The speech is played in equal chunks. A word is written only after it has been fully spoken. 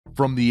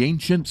From the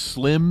ancient,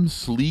 slim,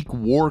 sleek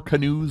war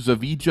canoes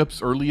of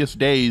Egypt's earliest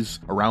days,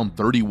 around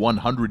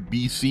 3100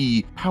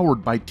 BC,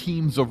 powered by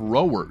teams of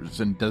rowers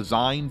and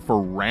designed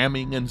for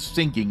ramming and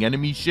sinking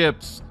enemy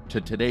ships,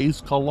 to today's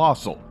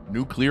colossal,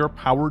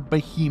 nuclear-powered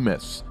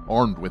behemoths,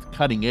 armed with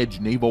cutting-edge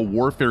naval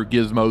warfare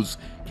gizmos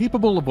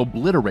capable of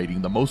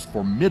obliterating the most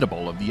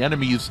formidable of the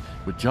enemies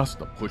with just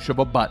the push of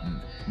a button.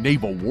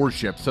 Naval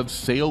warships have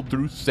sailed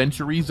through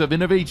centuries of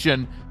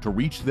innovation to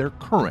reach their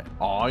current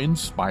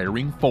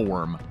awe-inspiring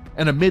form.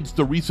 And amidst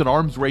the recent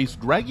arms race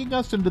dragging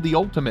us into the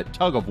ultimate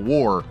tug of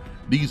war,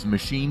 these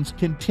machines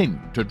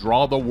continue to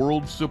draw the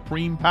world's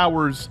supreme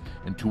powers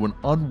into an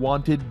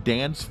unwanted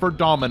dance for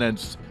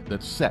dominance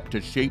that's set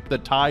to shape the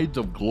tides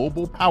of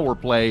global power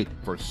play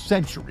for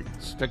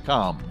centuries to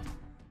come.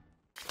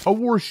 A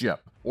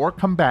warship, or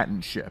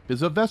combatant ship,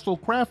 is a vessel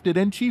crafted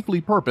and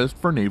chiefly purposed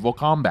for naval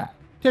combat.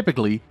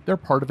 Typically, they're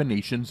part of a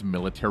nation's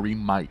military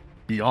might.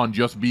 Beyond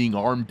just being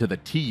armed to the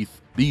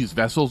teeth, these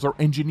vessels are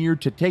engineered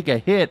to take a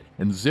hit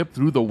and zip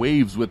through the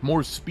waves with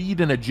more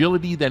speed and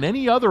agility than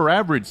any other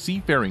average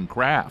seafaring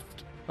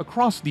craft.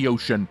 Across the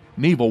ocean,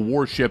 naval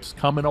warships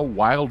come in a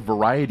wild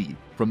variety,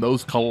 from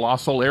those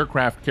colossal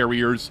aircraft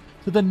carriers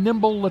to the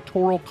nimble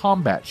littoral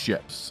combat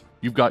ships.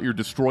 You've got your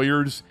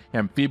destroyers,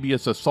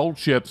 amphibious assault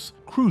ships,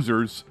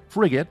 cruisers,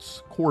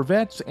 frigates,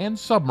 corvettes, and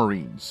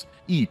submarines,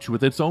 each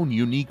with its own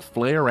unique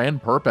flair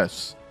and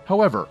purpose.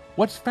 However,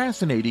 what's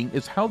fascinating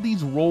is how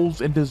these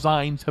roles and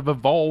designs have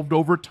evolved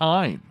over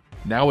time.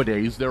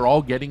 Nowadays, they're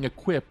all getting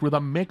equipped with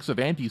a mix of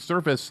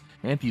anti-surface,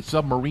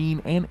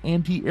 anti-submarine, and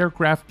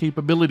anti-aircraft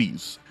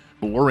capabilities,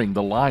 blurring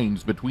the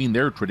lines between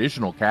their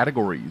traditional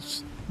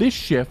categories. This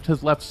shift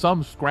has left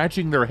some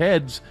scratching their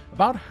heads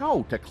about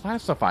how to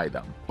classify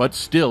them, but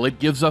still it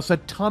gives us a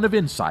ton of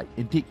insight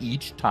into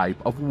each type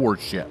of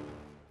warship.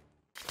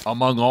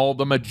 Among all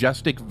the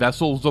majestic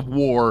vessels of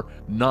war,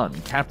 none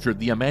captured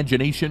the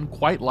imagination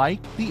quite like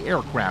the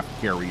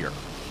aircraft carrier.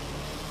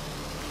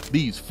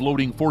 These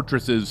floating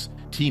fortresses,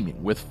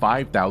 teeming with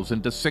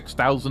 5,000 to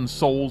 6,000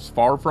 souls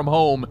far from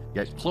home,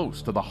 yet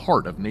close to the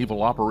heart of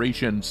naval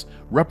operations,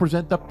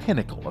 represent the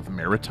pinnacle of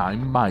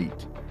maritime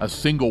might. A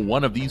single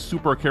one of these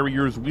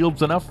supercarriers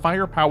wields enough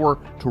firepower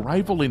to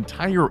rival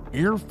entire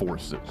air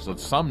forces of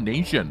some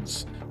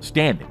nations,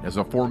 standing as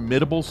a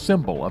formidable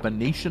symbol of a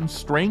nation's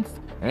strength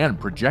and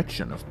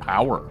projection of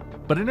power.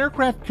 But an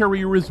aircraft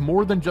carrier is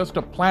more than just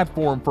a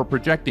platform for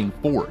projecting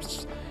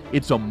force.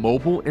 It's a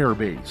mobile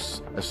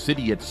airbase, a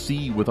city at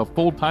sea with a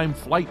full-time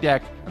flight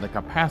deck and the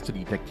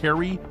capacity to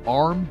carry,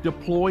 arm,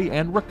 deploy,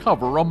 and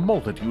recover a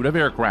multitude of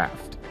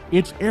aircraft.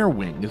 Its air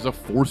wing is a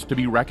force to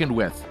be reckoned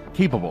with,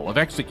 capable of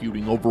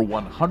executing over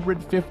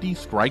 150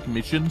 strike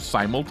missions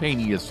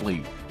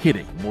simultaneously,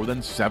 hitting more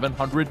than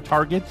 700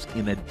 targets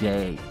in a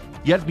day.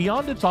 Yet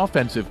beyond its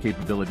offensive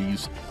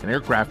capabilities, an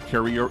aircraft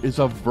carrier is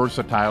a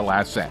versatile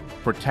asset,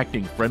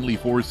 protecting friendly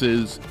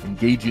forces,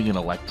 engaging in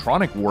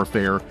electronic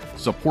warfare,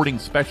 supporting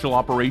special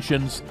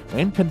operations,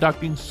 and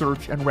conducting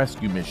search and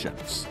rescue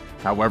missions.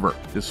 However,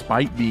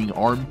 despite being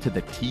armed to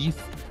the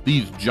teeth,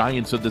 these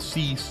giants of the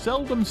sea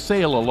seldom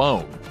sail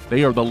alone.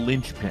 They are the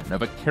linchpin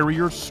of a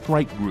carrier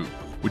strike group,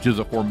 which is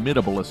a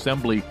formidable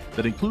assembly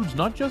that includes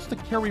not just the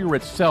carrier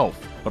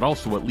itself, but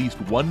also at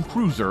least one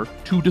cruiser,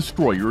 2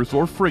 destroyers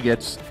or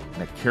frigates,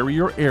 and a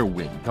carrier air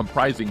wing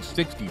comprising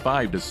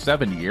 65 to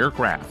 70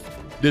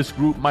 aircraft. This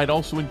group might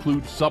also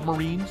include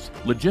submarines,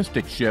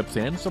 logistics ships,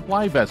 and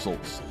supply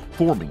vessels,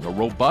 forming a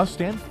robust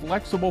and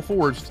flexible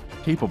force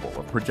capable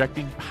of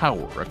projecting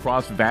power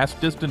across vast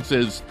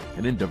distances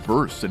and in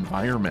diverse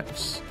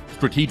environments.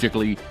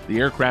 Strategically, the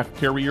aircraft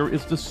carrier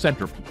is the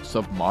centerpiece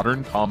of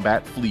modern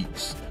combat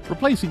fleets,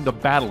 replacing the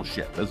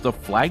battleship as the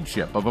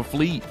flagship of a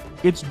fleet.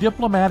 Its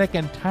diplomatic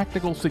and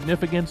tactical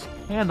significance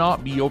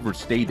cannot be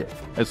overstated.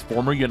 As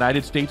former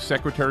United States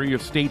Secretary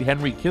of State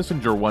Henry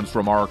Kissinger once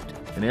remarked,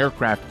 an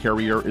aircraft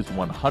carrier is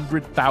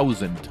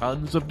 100,000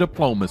 tons of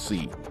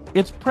diplomacy.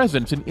 Its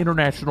presence in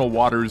international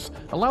waters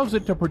allows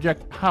it to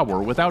project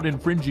power without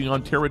infringing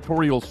on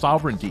territorial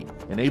sovereignty,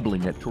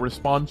 enabling it to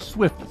respond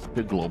swiftly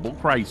to global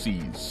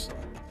crises.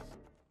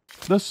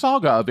 The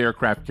saga of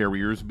aircraft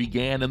carriers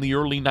began in the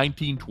early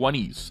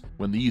 1920s,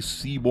 when these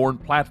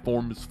seaborne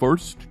platforms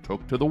first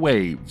took to the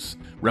waves,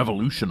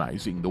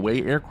 revolutionizing the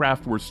way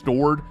aircraft were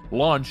stored,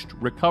 launched,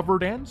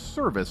 recovered, and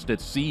serviced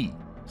at sea.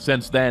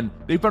 Since then,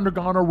 they've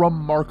undergone a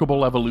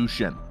remarkable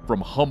evolution,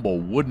 from humble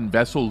wooden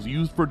vessels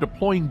used for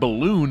deploying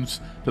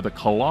balloons to the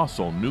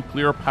colossal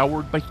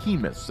nuclear-powered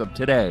behemoths of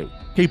today,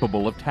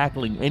 capable of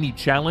tackling any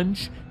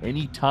challenge,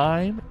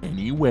 anytime,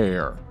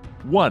 anywhere.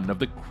 One of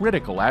the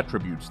critical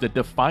attributes that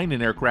define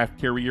an aircraft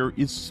carrier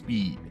is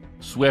speed.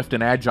 Swift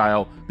and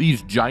agile,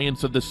 these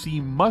giants of the sea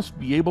must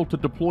be able to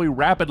deploy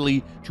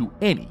rapidly to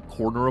any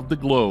corner of the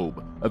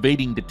globe,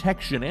 evading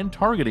detection and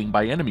targeting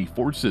by enemy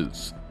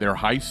forces. Their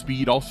high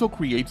speed also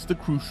creates the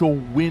crucial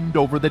wind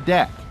over the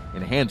deck,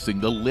 enhancing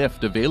the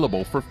lift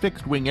available for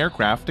fixed-wing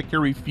aircraft to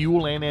carry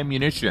fuel and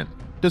ammunition.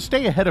 To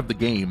stay ahead of the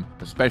game,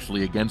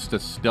 especially against a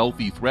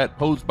stealthy threat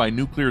posed by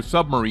nuclear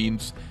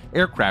submarines,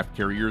 aircraft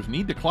carriers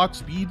need to clock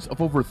speeds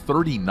of over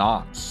 30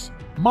 knots.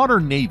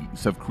 Modern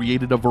navies have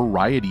created a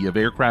variety of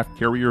aircraft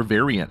carrier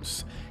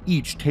variants,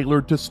 each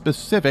tailored to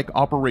specific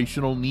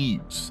operational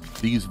needs.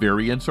 These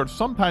variants are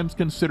sometimes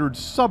considered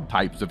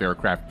subtypes of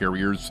aircraft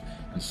carriers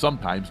and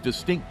sometimes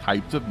distinct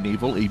types of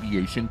naval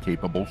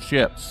aviation-capable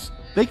ships.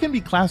 They can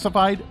be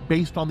classified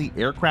based on the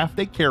aircraft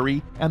they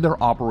carry and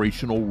their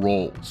operational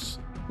roles.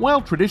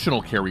 While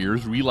traditional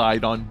carriers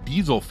relied on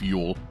diesel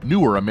fuel,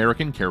 newer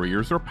American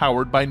carriers are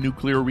powered by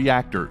nuclear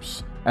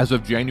reactors. As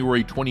of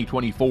January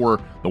 2024,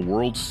 the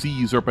world's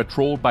seas are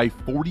patrolled by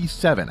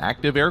 47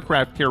 active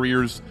aircraft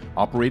carriers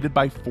operated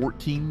by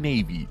 14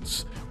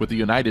 navies, with the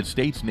United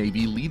States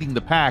Navy leading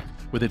the pack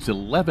with its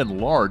 11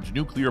 large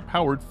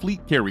nuclear-powered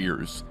fleet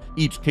carriers,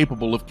 each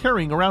capable of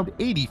carrying around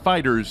 80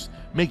 fighters,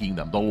 making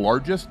them the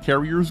largest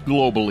carriers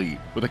globally,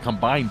 with a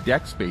combined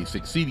deck space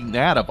exceeding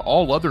that of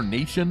all other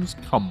nations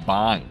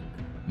combined.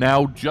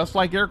 Now, just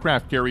like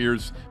aircraft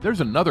carriers,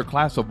 there's another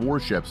class of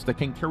warships that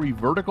can carry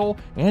vertical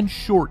and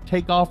short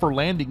takeoff or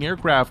landing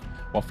aircraft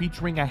while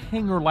featuring a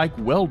hangar-like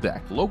well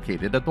deck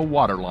located at the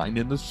waterline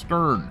in the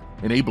stern,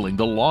 enabling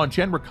the launch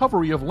and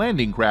recovery of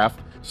landing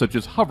craft such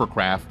as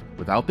hovercraft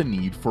without the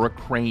need for a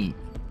crane.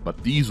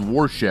 But these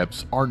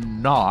warships are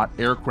not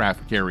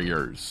aircraft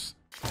carriers.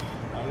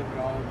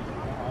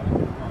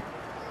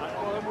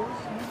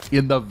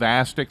 In the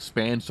vast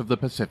expanse of the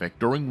Pacific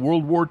during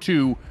World War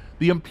II,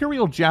 the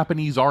Imperial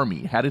Japanese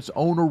Army had its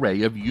own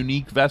array of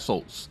unique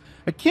vessels,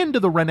 akin to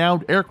the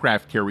renowned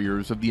aircraft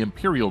carriers of the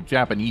Imperial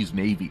Japanese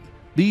Navy.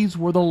 These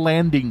were the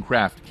landing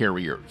craft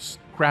carriers,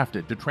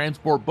 crafted to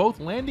transport both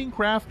landing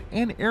craft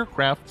and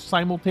aircraft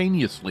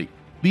simultaneously.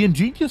 The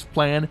ingenious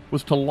plan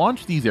was to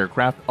launch these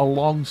aircraft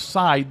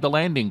alongside the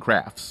landing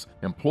crafts,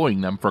 employing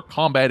them for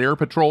combat air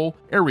patrol,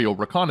 aerial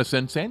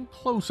reconnaissance, and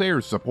close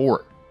air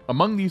support.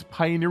 Among these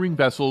pioneering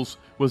vessels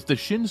was the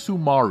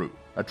Shinsumaru,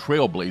 a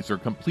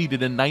trailblazer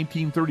completed in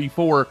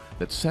 1934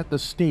 that set the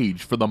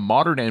stage for the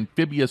modern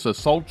amphibious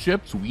assault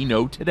ships we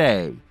know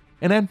today.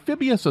 An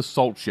amphibious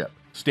assault ship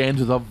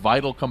stands as a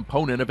vital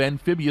component of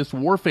amphibious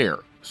warfare,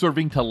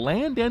 serving to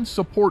land and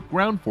support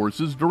ground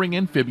forces during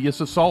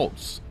amphibious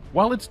assaults.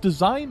 While its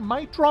design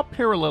might draw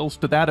parallels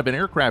to that of an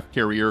aircraft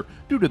carrier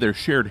due to their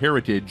shared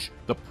heritage,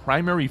 the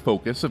primary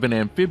focus of an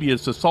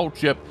amphibious assault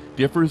ship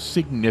differs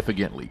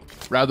significantly.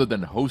 Rather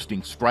than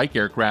hosting strike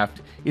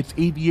aircraft, its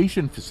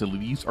aviation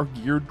facilities are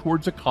geared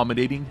towards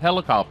accommodating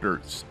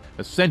helicopters,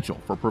 essential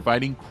for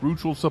providing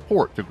crucial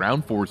support to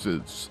ground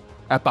forces.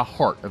 At the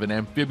heart of an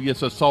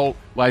amphibious assault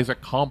lies a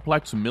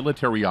complex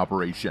military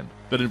operation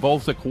that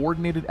involves the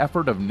coordinated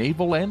effort of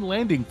naval and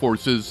landing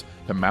forces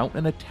to mount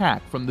an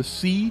attack from the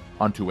sea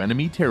onto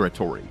enemy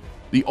territory.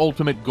 The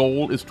ultimate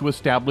goal is to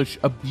establish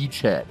a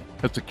beachhead,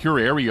 a secure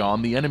area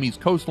on the enemy's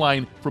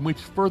coastline from which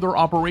further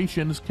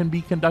operations can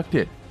be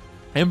conducted.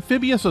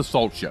 Amphibious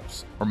assault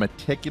ships are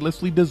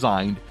meticulously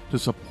designed to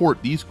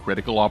support these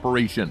critical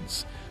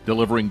operations,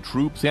 delivering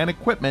troops and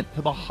equipment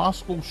to the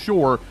hostile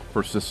shore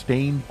for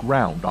sustained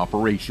ground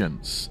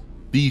operations.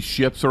 These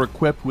ships are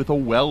equipped with a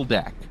well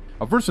deck,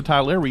 a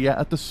versatile area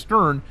at the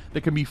stern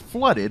that can be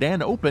flooded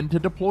and opened to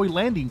deploy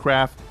landing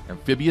craft,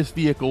 amphibious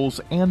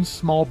vehicles, and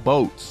small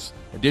boats.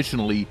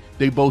 Additionally,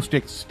 they boast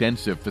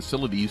extensive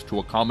facilities to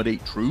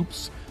accommodate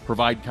troops,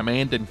 provide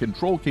command and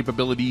control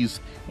capabilities,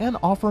 and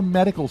offer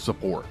medical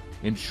support,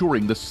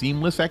 ensuring the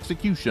seamless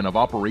execution of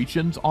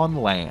operations on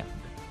land.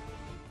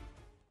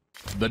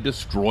 The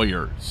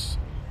destroyers.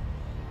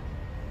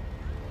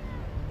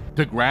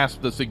 To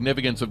grasp the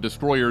significance of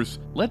destroyers,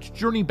 let's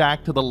journey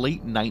back to the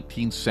late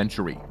 19th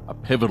century, a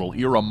pivotal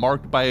era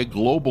marked by a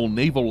global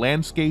naval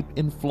landscape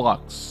in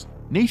flux.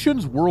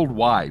 Nations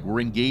worldwide were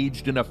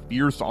engaged in a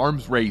fierce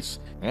arms race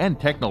and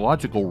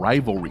technological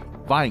rivalry,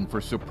 vying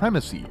for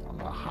supremacy on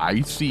the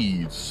high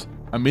seas.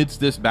 Amidst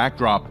this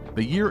backdrop,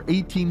 the year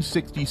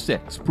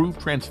 1866 proved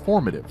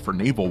transformative for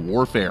naval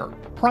warfare.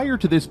 Prior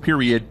to this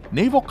period,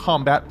 naval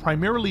combat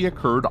primarily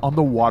occurred on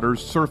the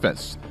water's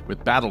surface,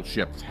 with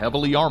battleships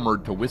heavily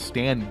armored to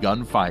withstand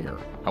gunfire.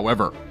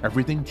 However,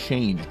 everything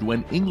changed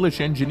when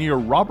English engineer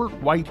Robert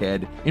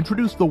Whitehead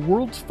introduced the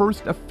world's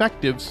first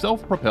effective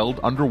self-propelled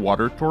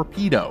underwater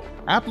torpedo,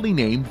 aptly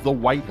named the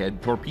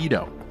Whitehead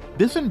torpedo.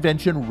 This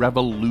invention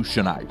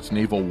revolutionized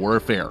naval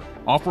warfare,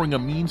 offering a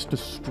means to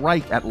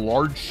strike at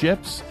large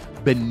ships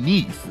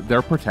beneath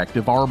their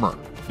protective armor.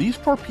 These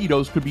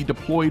torpedoes could be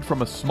deployed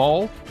from a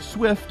small,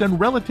 swift, and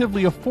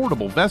relatively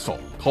affordable vessel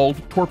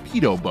called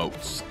torpedo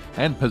boats,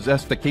 and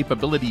possessed the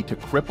capability to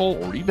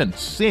cripple or even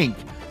sink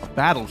a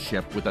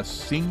battleship with a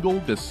single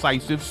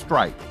decisive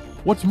strike.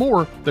 What's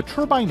more, the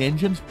turbine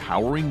engines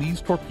powering these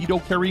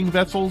torpedo-carrying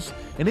vessels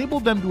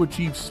enabled them to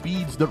achieve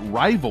speeds that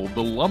rivaled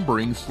the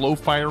lumbering,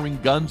 slow-firing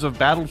guns of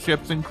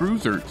battleships and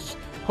cruisers,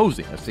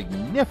 posing a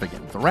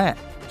significant threat.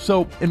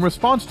 So, in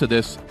response to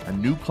this, a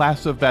new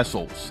class of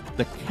vessels,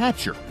 the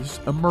catchers,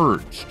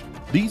 emerged.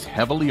 These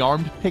heavily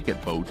armed picket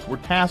boats were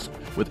tasked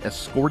with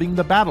escorting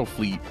the battle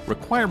fleet,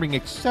 requiring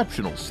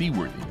exceptional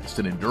seaworthiness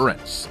and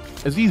endurance.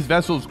 As these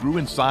vessels grew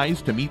in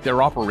size to meet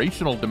their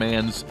operational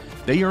demands,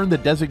 they earned the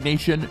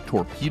designation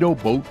torpedo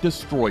boat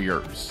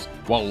destroyers.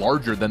 While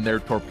larger than their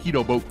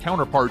torpedo boat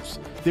counterparts,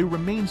 they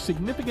remained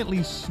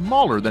significantly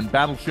smaller than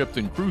battleships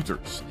and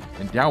cruisers,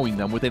 endowing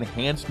them with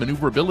enhanced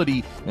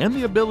maneuverability and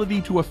the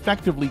ability to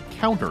effectively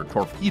counter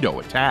torpedo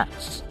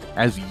attacks.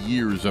 As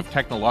years of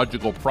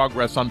technological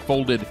progress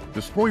unfolded,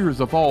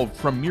 destroyers evolved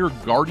from mere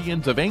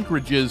guardians of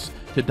anchorages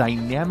to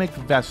dynamic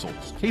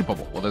vessels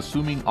capable of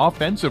assuming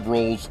offensive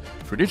roles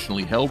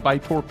traditionally held by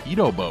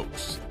torpedo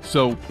boats.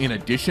 So, in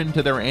addition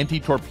to their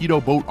anti-torpedo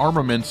boat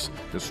armaments,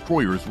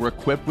 destroyers were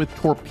equipped with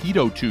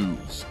torpedo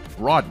tubes,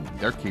 broadening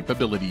their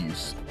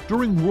capabilities.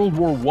 During World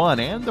War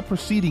I and the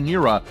preceding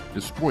era,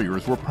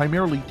 destroyers were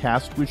primarily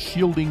tasked with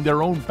shielding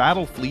their own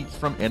battle fleets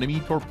from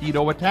enemy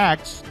torpedo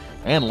attacks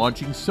and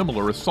launching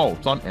similar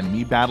assaults on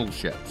enemy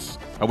battleships.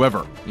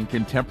 However, in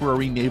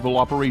contemporary naval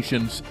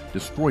operations,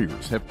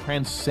 destroyers have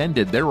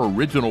transcended their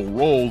original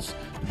roles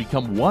to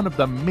become one of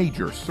the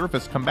major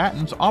surface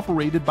combatants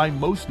operated by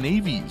most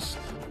navies,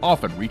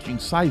 often reaching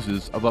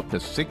sizes of up to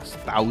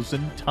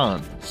 6,000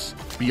 tons.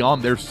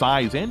 Beyond their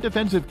size and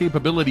defensive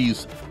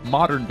capabilities,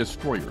 modern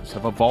destroyers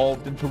have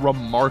evolved into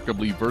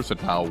remarkably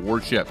versatile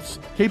warships,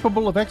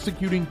 capable of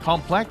executing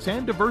complex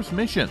and diverse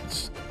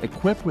missions.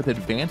 Equipped with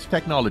advanced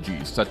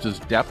technologies such as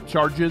depth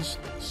charges,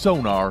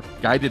 sonar,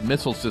 guided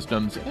missile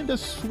systems, and a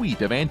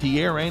suite of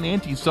anti-air and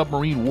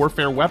anti-submarine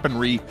warfare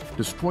weaponry,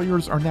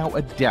 destroyers are now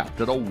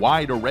adept at a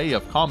wide array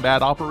of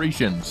combat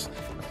operations,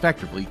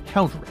 effectively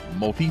countering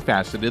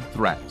multifaceted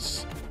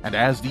threats. And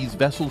as these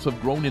vessels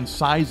have grown in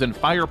size and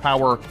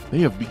firepower, they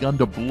have begun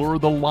to blur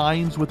the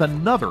lines with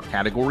another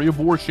category of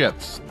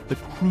warships, the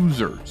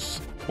cruisers.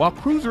 While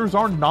cruisers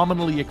are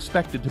nominally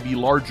expected to be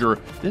larger,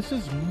 this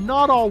is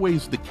not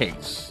always the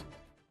case.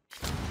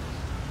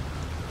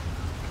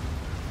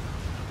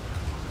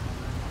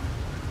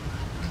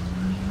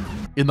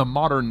 In the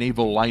modern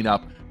naval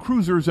lineup,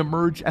 cruisers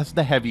emerge as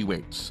the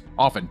heavyweights,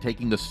 often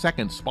taking the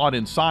second spot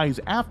in size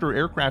after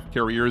aircraft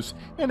carriers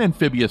and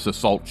amphibious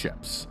assault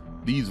ships.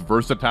 These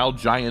versatile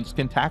giants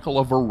can tackle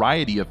a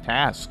variety of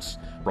tasks,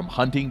 from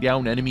hunting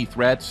down enemy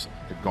threats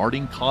to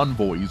guarding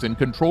convoys and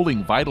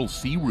controlling vital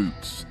sea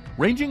routes.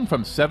 Ranging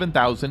from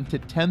 7,000 to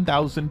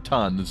 10,000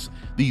 tons,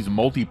 these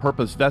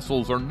multi-purpose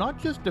vessels are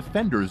not just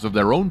defenders of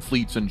their own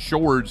fleets and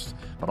shores,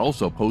 but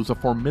also pose a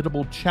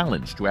formidable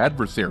challenge to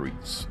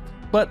adversaries.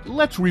 But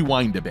let's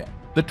rewind a bit.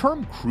 The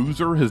term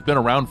cruiser has been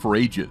around for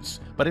ages,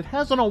 but it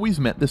hasn't always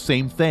meant the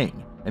same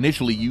thing.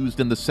 Initially used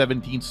in the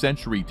 17th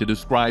century to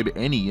describe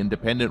any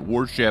independent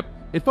warship,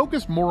 it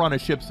focused more on a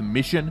ship's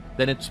mission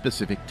than its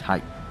specific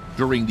type.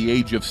 During the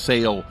Age of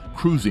Sail,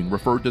 cruising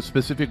referred to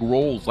specific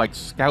roles like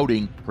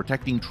scouting,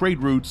 protecting trade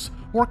routes,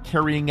 or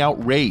carrying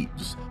out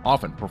raids,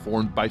 often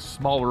performed by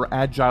smaller,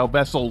 agile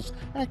vessels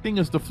acting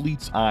as the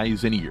fleet's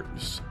eyes and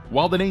ears.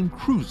 While the name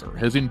cruiser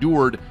has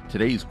endured,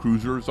 today's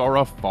cruisers are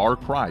a far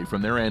cry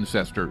from their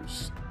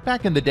ancestors.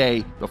 Back in the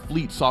day, the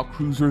fleet saw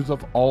cruisers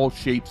of all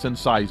shapes and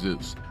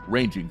sizes,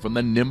 ranging from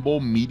the nimble,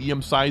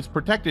 medium-sized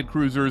protected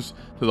cruisers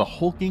to the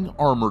hulking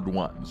armored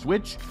ones,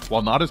 which,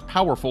 while not as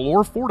powerful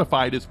or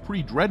fortified as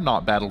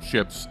pre-dreadnought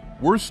battleships,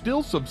 were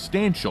still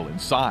substantial in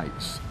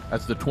size.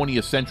 As the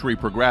 20th century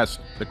progressed,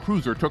 the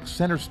cruiser took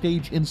center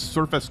stage in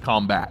surface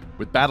combat,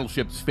 with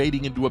battleships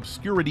fading into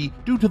obscurity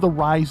due to the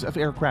rise of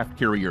aircraft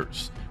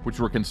carriers,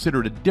 which were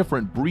considered a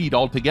different breed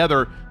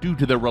altogether due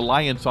to their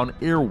reliance on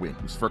air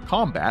wings for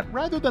combat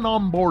rather than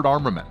onboard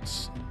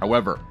armaments.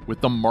 However,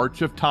 with the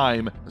march of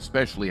time,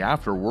 especially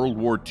after World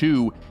War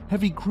II,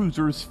 heavy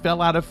cruisers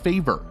fell out of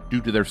favor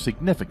due to their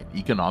significant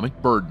economic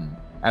burden.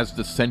 As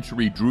the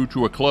century drew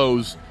to a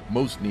close,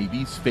 most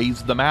navies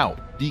phased them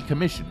out,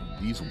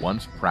 decommissioning these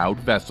once proud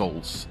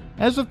vessels.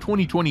 As of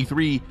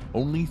 2023,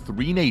 only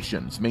 3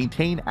 nations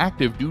maintain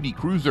active duty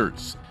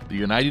cruisers: the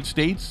United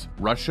States,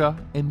 Russia,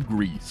 and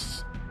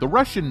Greece. The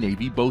Russian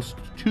Navy boasts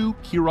 2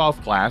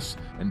 Kirov-class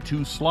and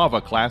 2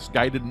 Slava-class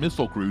guided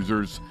missile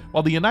cruisers,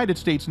 while the United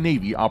States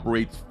Navy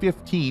operates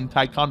 15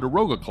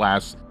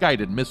 Ticonderoga-class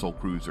guided missile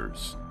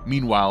cruisers.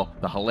 Meanwhile,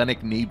 the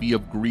Hellenic Navy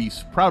of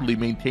Greece proudly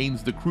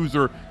maintains the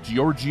cruiser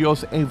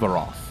Georgios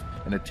Averov,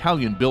 an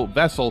Italian-built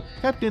vessel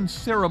kept in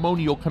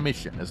ceremonial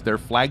commission as their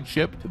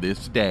flagship to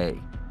this day.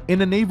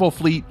 In a naval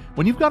fleet,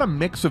 when you've got a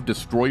mix of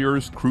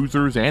destroyers,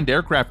 cruisers, and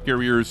aircraft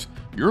carriers,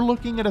 you're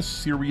looking at a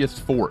serious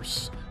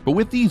force. But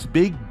with these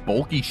big,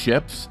 bulky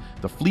ships,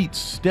 the fleet's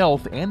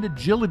stealth and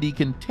agility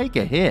can take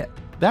a hit.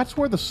 That's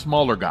where the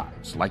smaller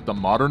guys, like the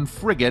modern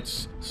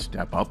frigates,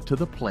 step up to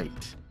the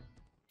plate.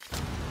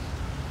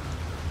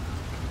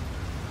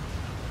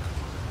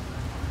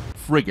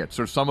 Frigates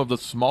are some of the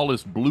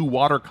smallest blue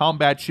water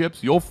combat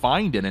ships you'll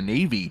find in a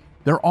navy.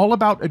 They're all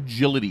about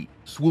agility,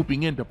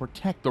 swooping in to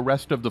protect the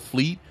rest of the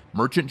fleet,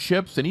 merchant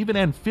ships, and even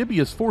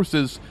amphibious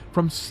forces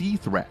from sea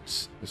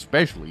threats,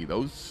 especially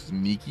those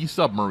sneaky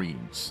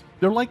submarines.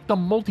 They're like the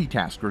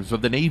multitaskers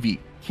of the Navy,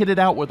 kitted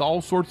out with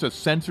all sorts of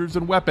sensors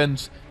and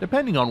weapons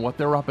depending on what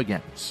they're up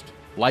against.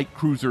 Like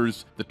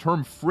cruisers, the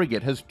term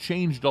frigate has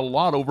changed a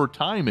lot over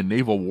time in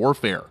naval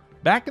warfare.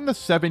 Back in the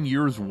 7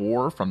 Years'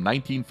 War from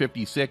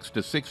 1956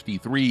 to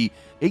 63,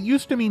 it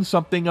used to mean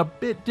something a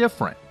bit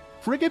different.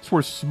 Frigates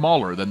were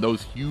smaller than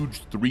those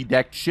huge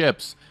three-decked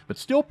ships, but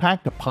still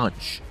packed a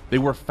punch. They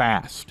were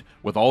fast,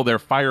 with all their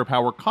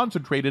firepower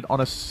concentrated on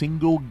a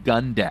single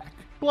gun deck,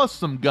 plus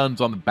some guns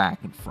on the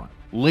back and front.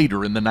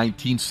 Later in the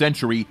 19th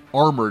century,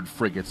 armored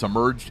frigates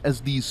emerged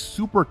as these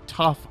super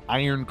tough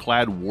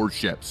ironclad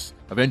warships,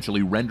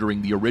 eventually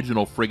rendering the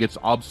original frigates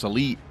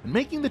obsolete and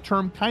making the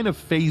term kind of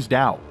phased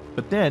out.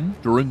 But then,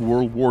 during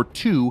World War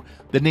II,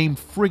 the name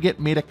frigate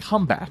made a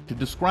comeback to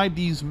describe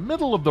these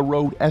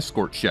middle-of-the-road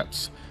escort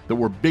ships that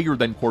were bigger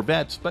than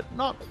corvettes but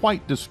not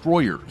quite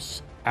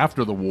destroyers.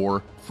 After the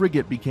war,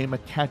 frigate became a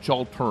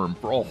catch-all term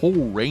for a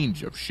whole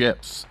range of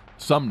ships.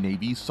 Some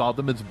navies saw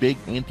them as big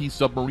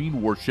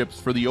anti-submarine warships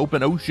for the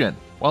open ocean,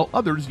 while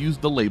others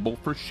used the label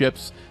for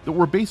ships that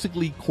were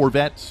basically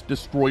corvettes,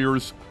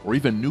 destroyers, or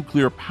even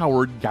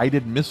nuclear-powered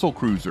guided missile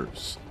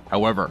cruisers.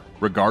 However,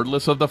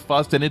 regardless of the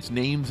fuss in its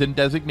names and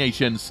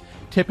designations,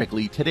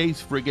 typically today's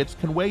frigates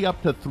can weigh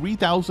up to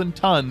 3,000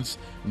 tons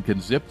and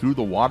can zip through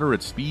the water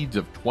at speeds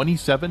of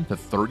 27 to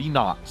 30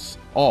 knots,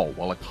 all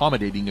while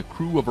accommodating a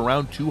crew of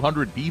around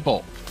 200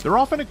 people. They're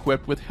often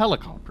equipped with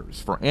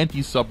helicopters for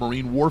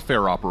anti-submarine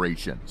warfare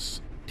operations.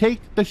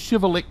 Take the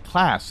Shivalik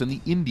class in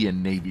the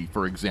Indian Navy,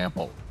 for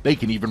example. They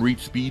can even reach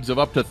speeds of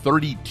up to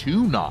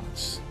 32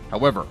 knots.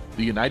 However,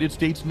 the United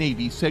States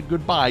Navy said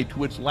goodbye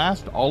to its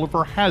last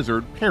Oliver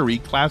Hazard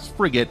Perry-class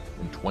frigate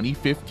in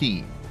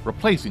 2015,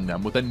 replacing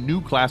them with a new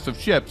class of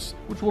ships,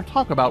 which we'll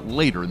talk about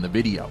later in the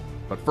video.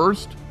 But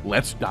first,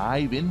 let's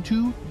dive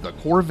into the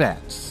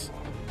corvettes.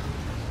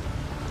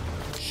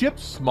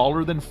 Ships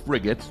smaller than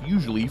frigates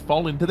usually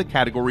fall into the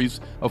categories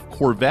of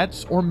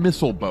corvettes or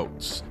missile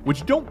boats,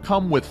 which don't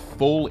come with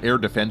full air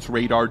defense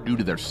radar due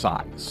to their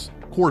size.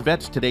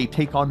 Corvettes today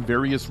take on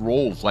various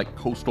roles like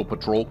coastal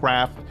patrol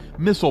craft,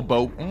 missile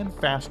boat, and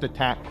fast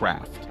attack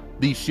craft.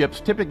 These ships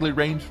typically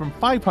range from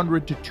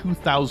 500 to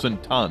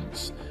 2,000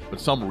 tons, but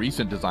some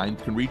recent designs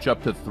can reach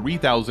up to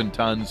 3,000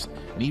 tons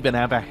and even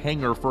have a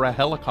hangar for a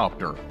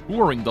helicopter,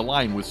 blurring the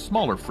line with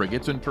smaller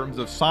frigates in terms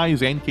of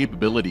size and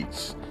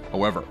capabilities.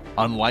 However,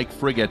 unlike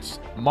frigates,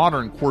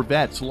 modern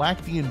corvettes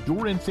lack the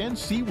endurance and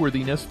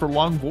seaworthiness for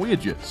long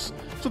voyages,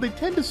 so they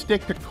tend to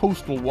stick to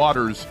coastal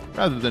waters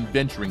rather than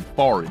venturing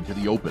far into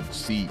the open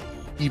sea.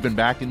 Even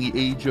back in the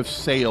age of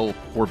sail,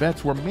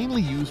 corvettes were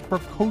mainly used for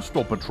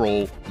coastal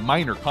patrol,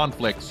 minor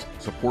conflicts,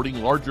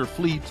 supporting larger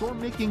fleets, or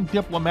making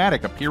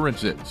diplomatic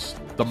appearances.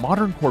 The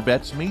modern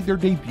corvettes made their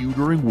debut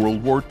during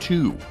World War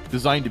II,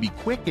 designed to be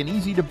quick and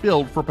easy to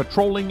build for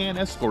patrolling and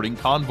escorting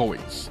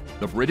convoys.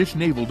 The British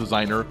naval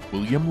designer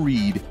William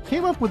Reed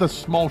came up with a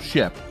small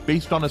ship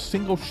based on a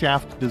single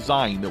shaft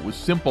design that was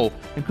simple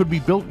and could be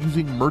built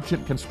using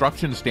merchant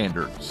construction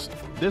standards.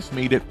 This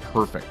made it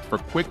perfect for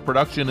quick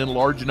production in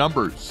large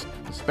numbers,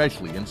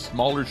 especially in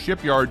smaller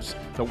shipyards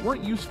that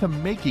weren't used to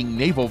making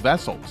naval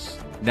vessels.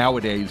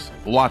 Nowadays,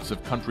 lots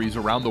of countries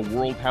around the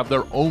world have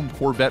their own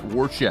corvette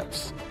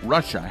warships.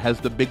 Russia has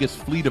the biggest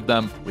fleet of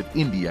them, with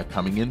India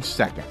coming in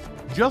second.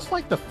 Just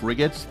like the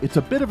frigates, it's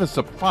a bit of a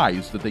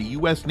surprise that the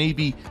US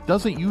Navy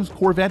doesn't use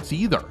corvettes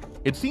either.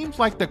 It seems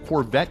like the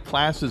corvette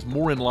class is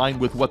more in line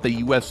with what the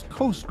US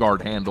Coast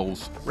Guard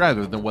handles,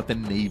 rather than what the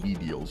Navy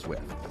deals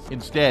with.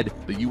 Instead,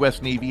 the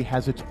US Navy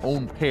has its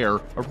own pair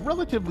of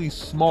relatively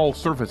small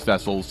surface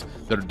vessels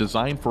that are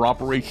designed for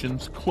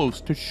operations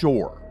close to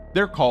shore.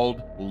 They're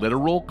called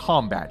Littoral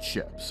Combat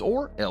Ships,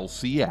 or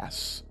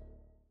LCS.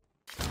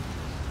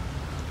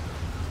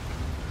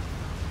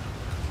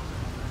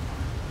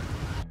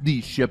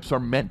 These ships are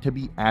meant to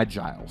be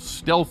agile,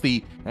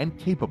 stealthy, and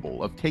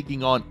capable of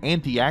taking on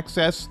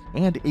anti-access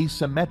and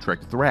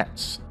asymmetric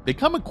threats. They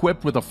come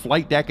equipped with a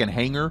flight deck and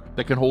hangar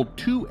that can hold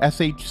 2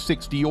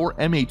 SH-60 or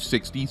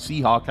MH-60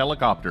 Seahawk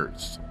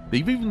helicopters.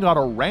 They've even got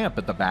a ramp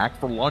at the back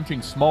for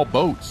launching small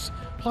boats,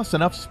 plus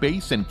enough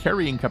space and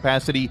carrying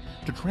capacity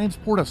to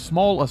transport a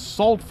small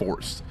assault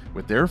force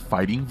with their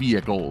fighting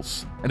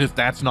vehicles. And if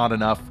that's not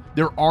enough,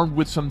 they're armed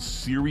with some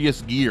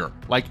serious gear,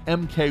 like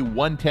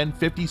Mk-110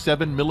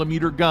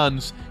 57mm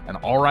guns and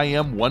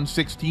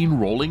RIM-116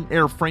 rolling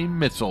airframe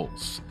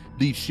missiles.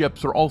 These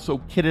ships are also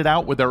kitted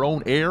out with their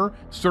own air,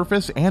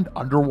 surface, and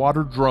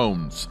underwater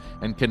drones,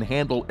 and can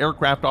handle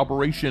aircraft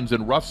operations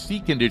in rough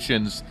sea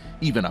conditions,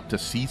 even up to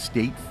Sea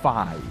State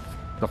 5.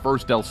 The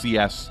first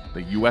LCS,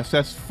 the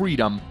USS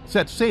Freedom,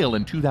 set sail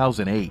in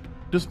 2008.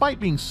 Despite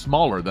being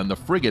smaller than the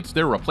frigates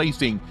they're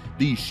replacing,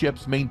 these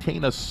ships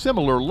maintain a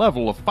similar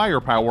level of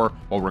firepower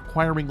while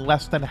requiring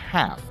less than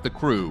half the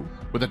crew.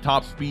 With a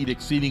top speed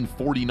exceeding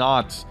 40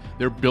 knots,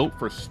 they're built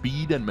for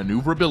speed and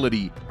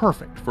maneuverability,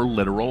 perfect for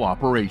littoral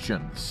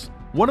operations.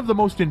 One of the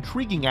most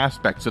intriguing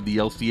aspects of the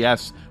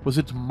LCS was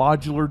its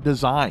modular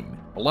design,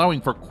 allowing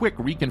for quick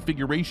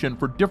reconfiguration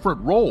for different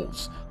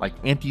roles, like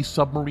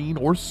anti-submarine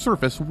or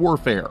surface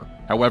warfare.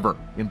 However,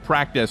 in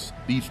practice,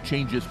 these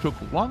changes took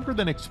longer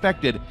than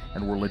expected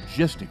and were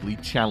logistically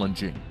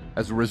challenging.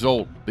 As a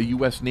result, the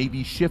US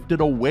Navy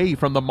shifted away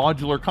from the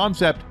modular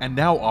concept and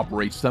now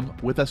operates them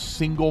with a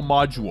single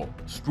module,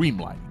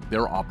 streamlining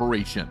their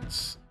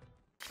operations.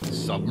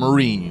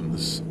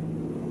 Submarines.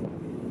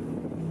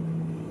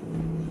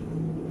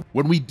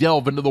 When we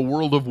delve into the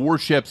world of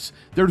warships,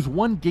 there's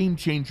one game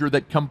changer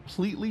that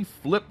completely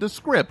flipped the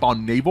script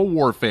on naval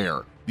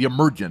warfare: the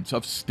emergence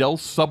of stealth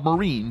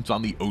submarines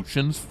on the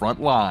ocean's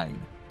front line.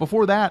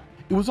 Before that,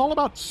 it was all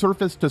about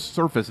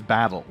surface-to-surface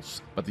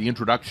battles, but the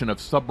introduction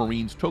of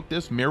submarines took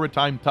this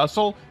maritime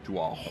tussle to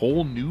a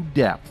whole new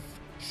depth.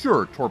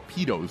 Sure,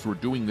 torpedoes were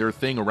doing their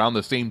thing around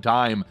the same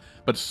time,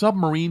 but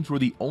submarines were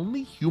the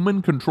only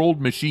human-controlled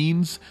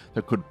machines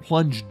that could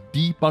plunge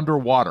deep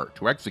underwater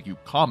to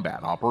execute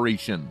combat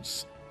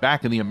operations.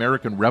 Back in the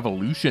American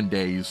Revolution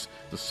days,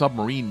 the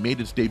submarine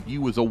made its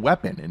debut as a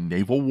weapon in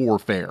naval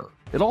warfare.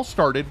 It all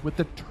started with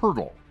the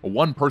Turtle, a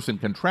one-person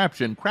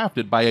contraption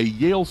crafted by a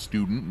Yale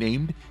student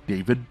named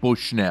David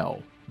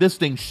Bushnell. This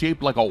thing,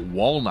 shaped like a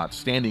walnut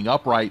standing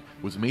upright,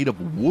 was made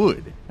of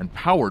wood and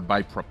powered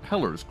by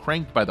propellers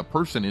cranked by the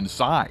person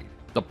inside.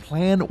 The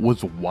plan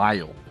was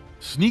wild.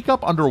 Sneak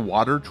up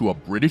underwater to a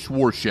British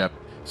warship,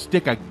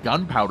 stick a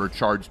gunpowder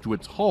charge to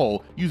its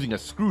hull using a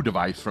screw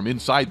device from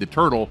inside the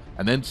Turtle,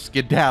 and then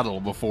skedaddle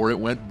before it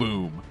went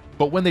boom.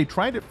 But when they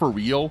tried it for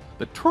real,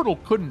 the Turtle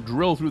couldn't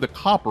drill through the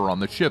copper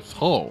on the ship's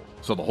hull,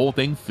 so the whole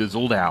thing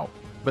fizzled out.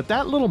 But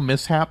that little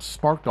mishap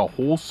sparked a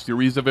whole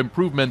series of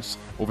improvements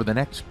over the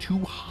next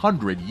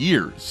 200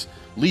 years,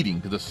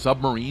 leading to the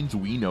submarines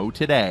we know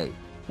today.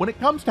 When it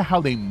comes to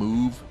how they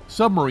move,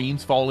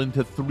 submarines fall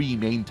into three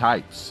main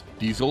types: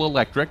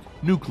 diesel-electric,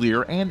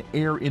 nuclear, and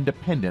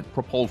air-independent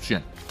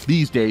propulsion.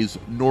 These days,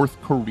 North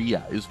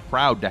Korea is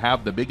proud to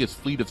have the biggest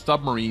fleet of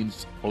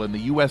submarines, while in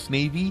the US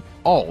Navy,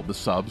 all the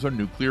subs are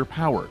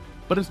nuclear-powered.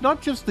 But it's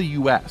not just the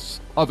US.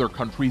 Other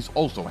countries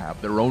also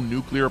have their own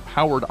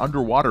nuclear-powered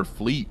underwater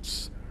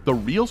fleets. The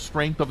real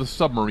strength of a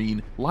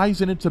submarine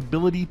lies in its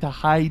ability to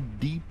hide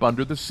deep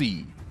under the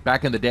sea.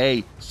 Back in the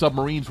day,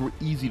 submarines were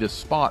easy to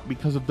spot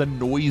because of the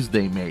noise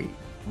they made.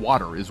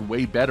 Water is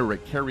way better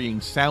at carrying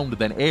sound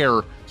than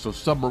air, so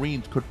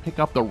submarines could pick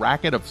up the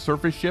racket of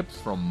surface ships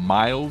from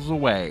miles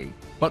away.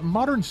 But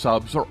modern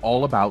subs are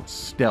all about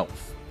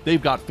stealth.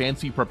 They've got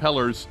fancy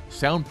propellers,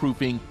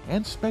 soundproofing,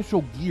 and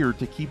special gear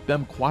to keep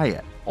them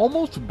quiet,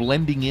 almost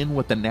blending in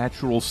with the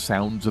natural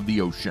sounds of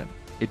the ocean.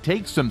 It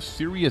takes some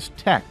serious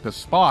tech to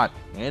spot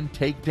and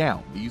take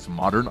down these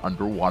modern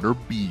underwater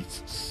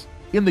beasts.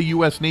 In the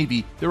US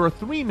Navy, there are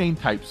three main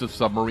types of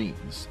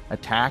submarines: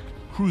 attack,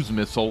 cruise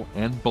missile,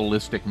 and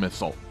ballistic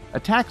missile.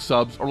 Attack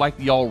subs are like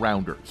the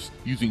all-rounders,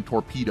 using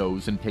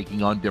torpedoes and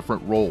taking on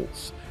different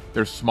roles.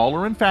 They're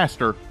smaller and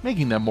faster,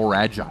 making them more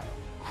agile.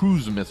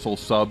 Cruise missile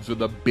subs are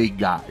the big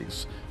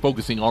guys,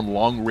 focusing on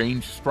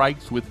long-range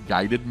strikes with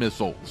guided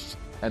missiles.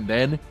 And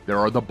then there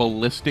are the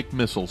ballistic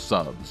missile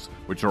subs,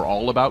 which are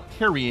all about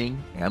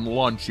carrying and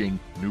launching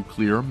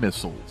nuclear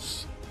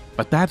missiles.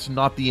 But that's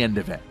not the end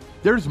of it.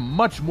 There's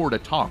much more to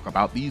talk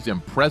about these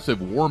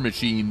impressive war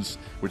machines,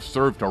 which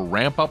serve to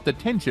ramp up the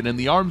tension in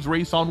the arms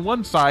race on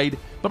one side,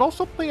 but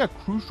also play a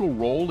crucial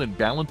role in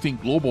balancing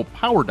global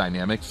power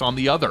dynamics on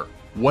the other.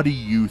 What do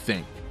you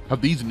think? Have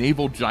these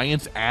naval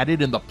giants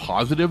added in the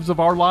positives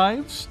of our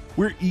lives?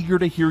 We're eager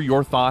to hear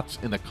your thoughts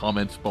in the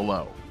comments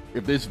below.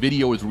 If this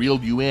video has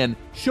reeled you in,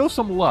 show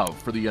some love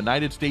for the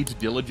United States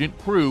diligent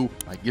crew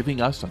by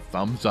giving us a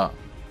thumbs up.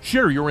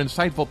 Share your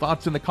insightful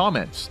thoughts in the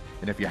comments,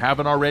 and if you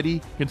haven't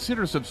already,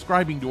 consider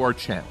subscribing to our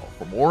channel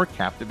for more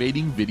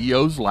captivating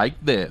videos like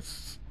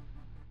this.